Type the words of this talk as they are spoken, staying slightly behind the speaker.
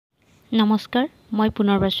নমস্কাৰ মই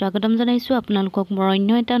পুনৰবাৰ স্বাগতম জনাইছো আপোনালোকক মোৰ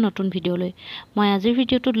অন্য এটা নতুন ভিডিঅলৈ মই আজিৰ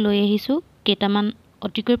ভিডিঅটোত লৈ আহিছো কেইটামান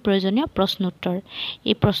অতিকৈ প্ৰয়োজনীয় প্ৰশ্নোত্তৰ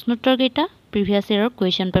এই প্ৰশ্নোত্তৰ কেইটা প্ৰিভিয়াস ইয়াৰৰ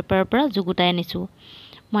কোৱেশ্চন পেপাৰৰ পৰা যুগুতাই আনিছো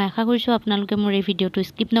মই আশা কৰিছো আপোনালোকে মোৰ এই ভিডিঅটো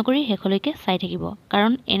স্কিপ নকৰি শেষলৈকে চাই থাকিব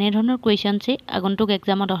কাৰণ এনে ধৰণৰ কোৱেশ্চনছে আগন্তুক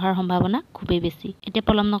এক্সামত অহাৰ সম্ভাৱনা খুবেই বেছি এতিয়া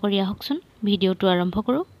পলম নকৰি আহকচোন ভিডিঅটো আৰম্ভ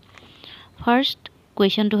কৰো ফাৰ্ষ্ট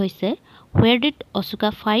কোৱেশ্চনটো হৈছে where did Ashoka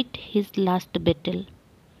fight his last battle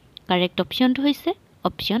Correct option to hoise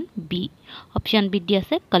option B. Option B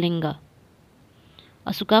diase Kalinga.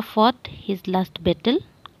 Ashoka fought his last battle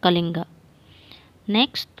Kalinga.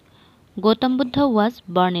 Next, Gautam Buddha was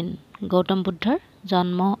born in. Gautam Buddhar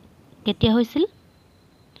janmo ketia hoisil?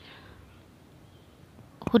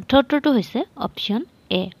 শুদ্ধ উত্তৰটো হৈছে option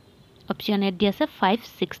A. Option A diase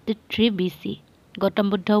 563 BC. Gautam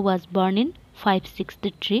Buddha was born in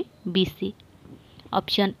 563 BC.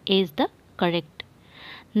 Option A is the correct.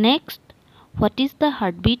 Next, what is the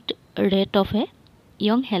heartbeat rate of a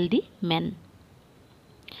young healthy man?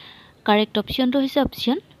 Correct option to is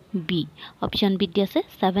option B. Option B is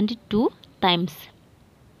 72 times.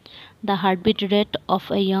 The heartbeat rate of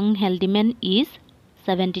a young healthy man is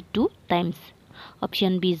 72 times.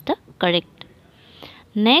 Option B is the correct.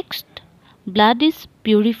 Next, blood is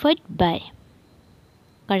purified by.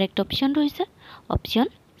 Correct option to is option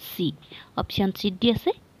C. Option C is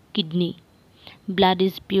kidney. Blood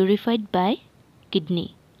is purified by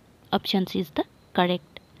kidney. Option C is the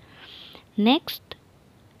correct. Next,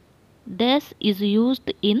 this is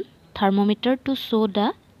used in thermometer to show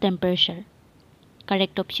the temperature.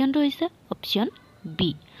 Correct option to is option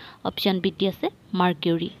B. Option B is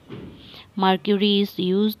mercury. Mercury is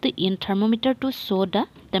used in thermometer to show the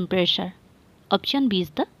temperature. Option B is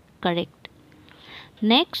the correct.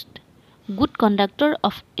 Next, good conductor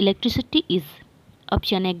of electricity is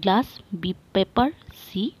Option A glass, B paper,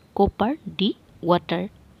 C copper, D water.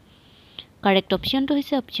 Correct option to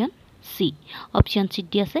is option C. Option C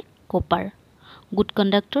is copper. Good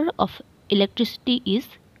conductor of electricity is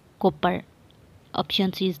copper.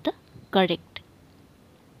 Option C is the correct.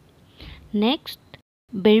 Next,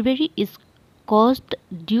 beriberi is caused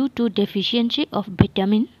due to deficiency of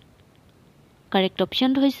vitamin. Correct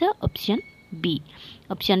option to is option B.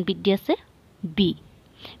 Option B is B.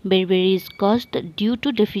 Beriberi is caused due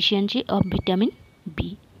to deficiency of vitamin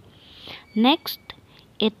B. Next,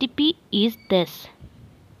 ATP is this.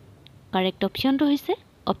 Correct option to is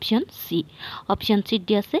option C. Option C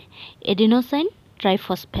is adenosine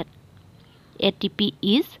triphosphate. ATP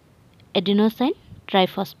is adenosine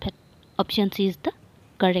triphosphate. Option C is the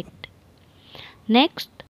correct.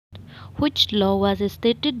 Next, which law was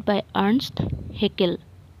stated by Ernst Haeckel?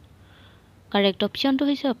 Correct option to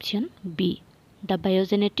is option B. The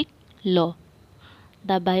biogenetic law.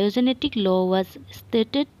 The biogenetic law was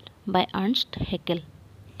stated by Ernst Haeckel.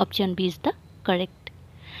 Option B is the correct.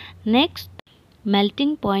 Next,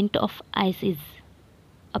 melting point of ice is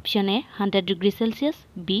option A 100 degrees Celsius,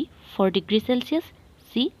 B 4 degrees Celsius,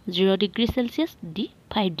 C 0 degrees Celsius, D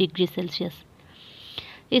 5 degrees Celsius.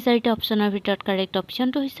 এই চাৰিটা অপশনৰ ভিতৰত correct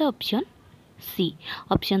অপশনটো হৈছে option সি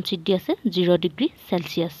option সি দি আছে 0 degree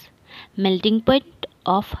Celsius melting point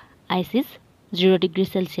of ice is 0 degree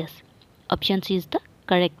Celsius. Option C is the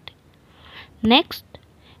correct. Next,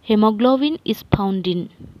 hemoglobin is found in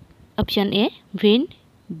option A vein,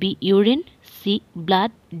 B urine, C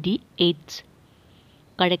blood, D AIDS.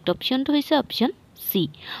 Correct option to is option C.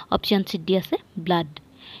 Option C is blood.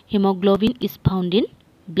 Hemoglobin is found in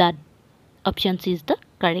blood. Option C is the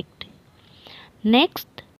correct. Next,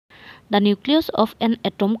 the nucleus of an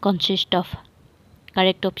atom consists of.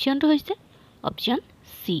 Correct option to is option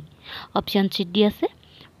C. Option C is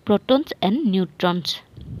protons and neutrons.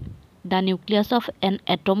 The nucleus of an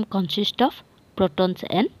atom consists of protons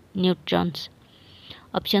and neutrons.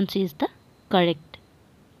 Option C is the correct.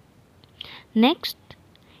 Next,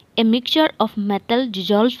 a mixture of metal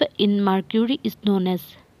dissolved in mercury is known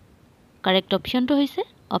as. Correct option to is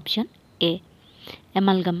option A.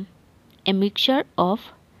 Amalgam. A mixture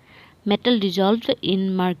of metal dissolved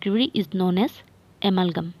in mercury is known as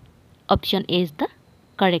amalgam. Option A is the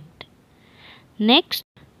correct. Next,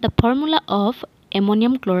 the formula of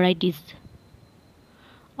ammonium chloride is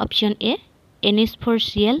option A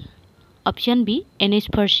NH4Cl, option B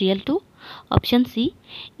NH4Cl2, option C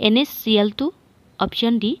NHCl2,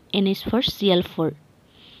 option D NH4Cl4.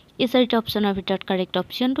 এই চাৰিটা অপশনৰ ভিতৰত correct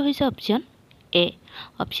অপশনটো হৈছে option A.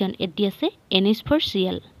 Option A দি আছে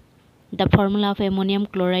NH4Cl. The formula of ammonium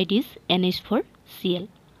chloride is NH4Cl.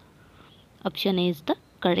 Option A is the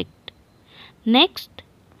correct. Next,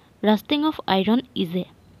 rusting of iron is a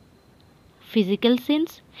physical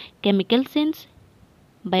sense, chemical sense,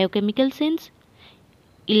 বায়োকেমিকেল change,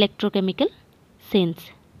 ইলেক্ট্ৰোকেমিকেল change.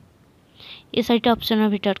 এই চাৰিটা অপশ্যনৰ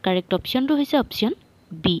ভিতৰত correct অপশ্যনটো হৈছে option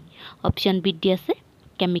B. Option বিত দি আছে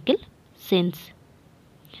chemical change.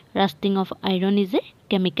 ৰাষ্টিং of iron is a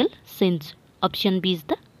chemical change. Option B is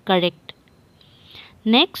the correct.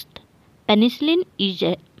 Next, penicillin is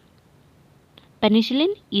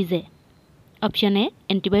a option A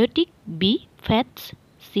antibiotic, B fats,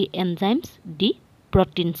 C enzymes, D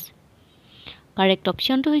proteins. Correct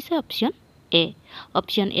option to is option A.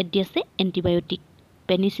 Option A is antibiotic.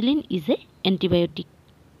 Penicillin is a antibiotic.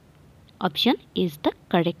 Option is the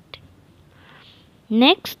correct.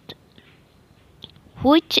 Next,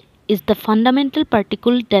 which is the fundamental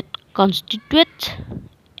particle that constitutes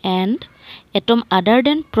an atom other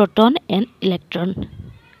than proton and electron?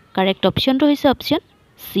 Correct option to is option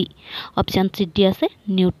C. Option C is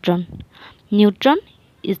neutron. Neutron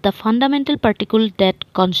is the fundamental particle that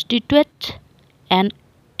constitutes an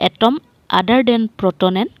atom other than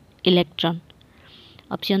proton and electron.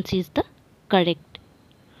 Option C is the correct.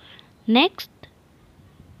 Next,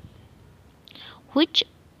 which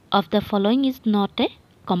of the following is not a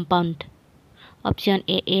compound? Option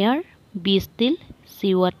A air, B steel,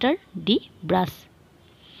 C water, D brass.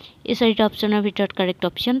 এই চাৰিটা অপশ্যনৰ ভিতৰত correct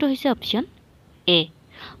অপশ্যনটো হৈছে option A.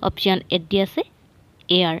 Option এত দি আছে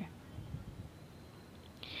air.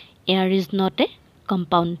 Air is not a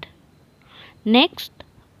compound. Next,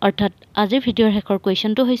 অৰ্থাৎ আজিৰ ভিডিঅ'ৰ শেষৰ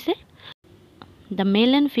কুৱেশ্যনটো হৈছে the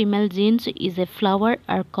male and female jeans is a flower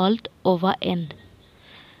R cold অভা and.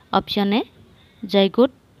 Option A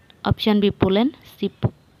zygote, option B pollen, C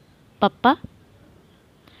পাপ্পা,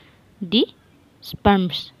 ডি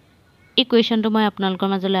স্পাৰ্মছ। এই কুৱেশ্যনটো মই আপোনালোকৰ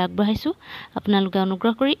মাজলৈ আগবঢ়াইছোঁ। আপোনালোকে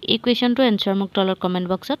অনুগ্ৰহ কৰি এই কুৱেশ্যনটো এনচাৰ মোক তলৰ কমেণ্ট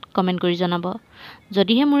বক্সত কমেণ্ট কৰি জনাব।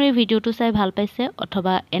 যদিহে মোৰ এই ভিডিঅ'টো চাই ভাল পাইছে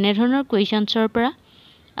অথবা এনেধৰণৰ কুৱেশ্যনছৰ পৰা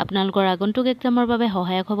আপোনালোকৰ আগন্তুক এক্সামৰ বাবে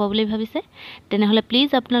সহায়ক হ'ব বুলি ভাবিছে, তেনেহ'লে প্লিজ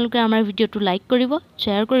আপোনালোকে আমাৰ ভিডিঅ'টো লাইক কৰিব,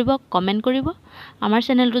 শ্বেয়াৰ কৰিব, কমেণ্ট কৰিব। আমাৰ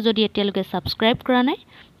চেনেলটো যদি এতিয়ালৈকে ছাবস্ক্ৰাইব কৰা নাই,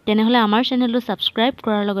 তেনেহ'লে আমাৰ চেনেলটো ছাবস্ক্ৰাইব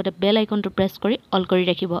কৰাৰ লগতে বেল আইকনটো প্ৰেছ কৰি অল কৰি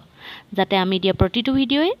ৰাখিব, যাতে আমি দিয়া প্ৰতিটো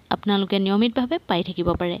ভিডিঅ'ই আপোনালোকে নিয়মিতভাৱে পাই থাকিব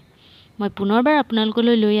পাৰে। মই পুনৰবাৰ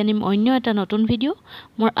আপোনালোকলৈ লৈ আনিম অন্য এটা নতুন ভিডিঅ'।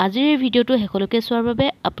 মোৰ আজিৰ এই ভিডিঅ'টো শেষলৈকে চোৱাৰ বাবে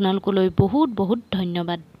আপোনালোকলৈ বহুত বহুত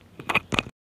ধন্যবাদ।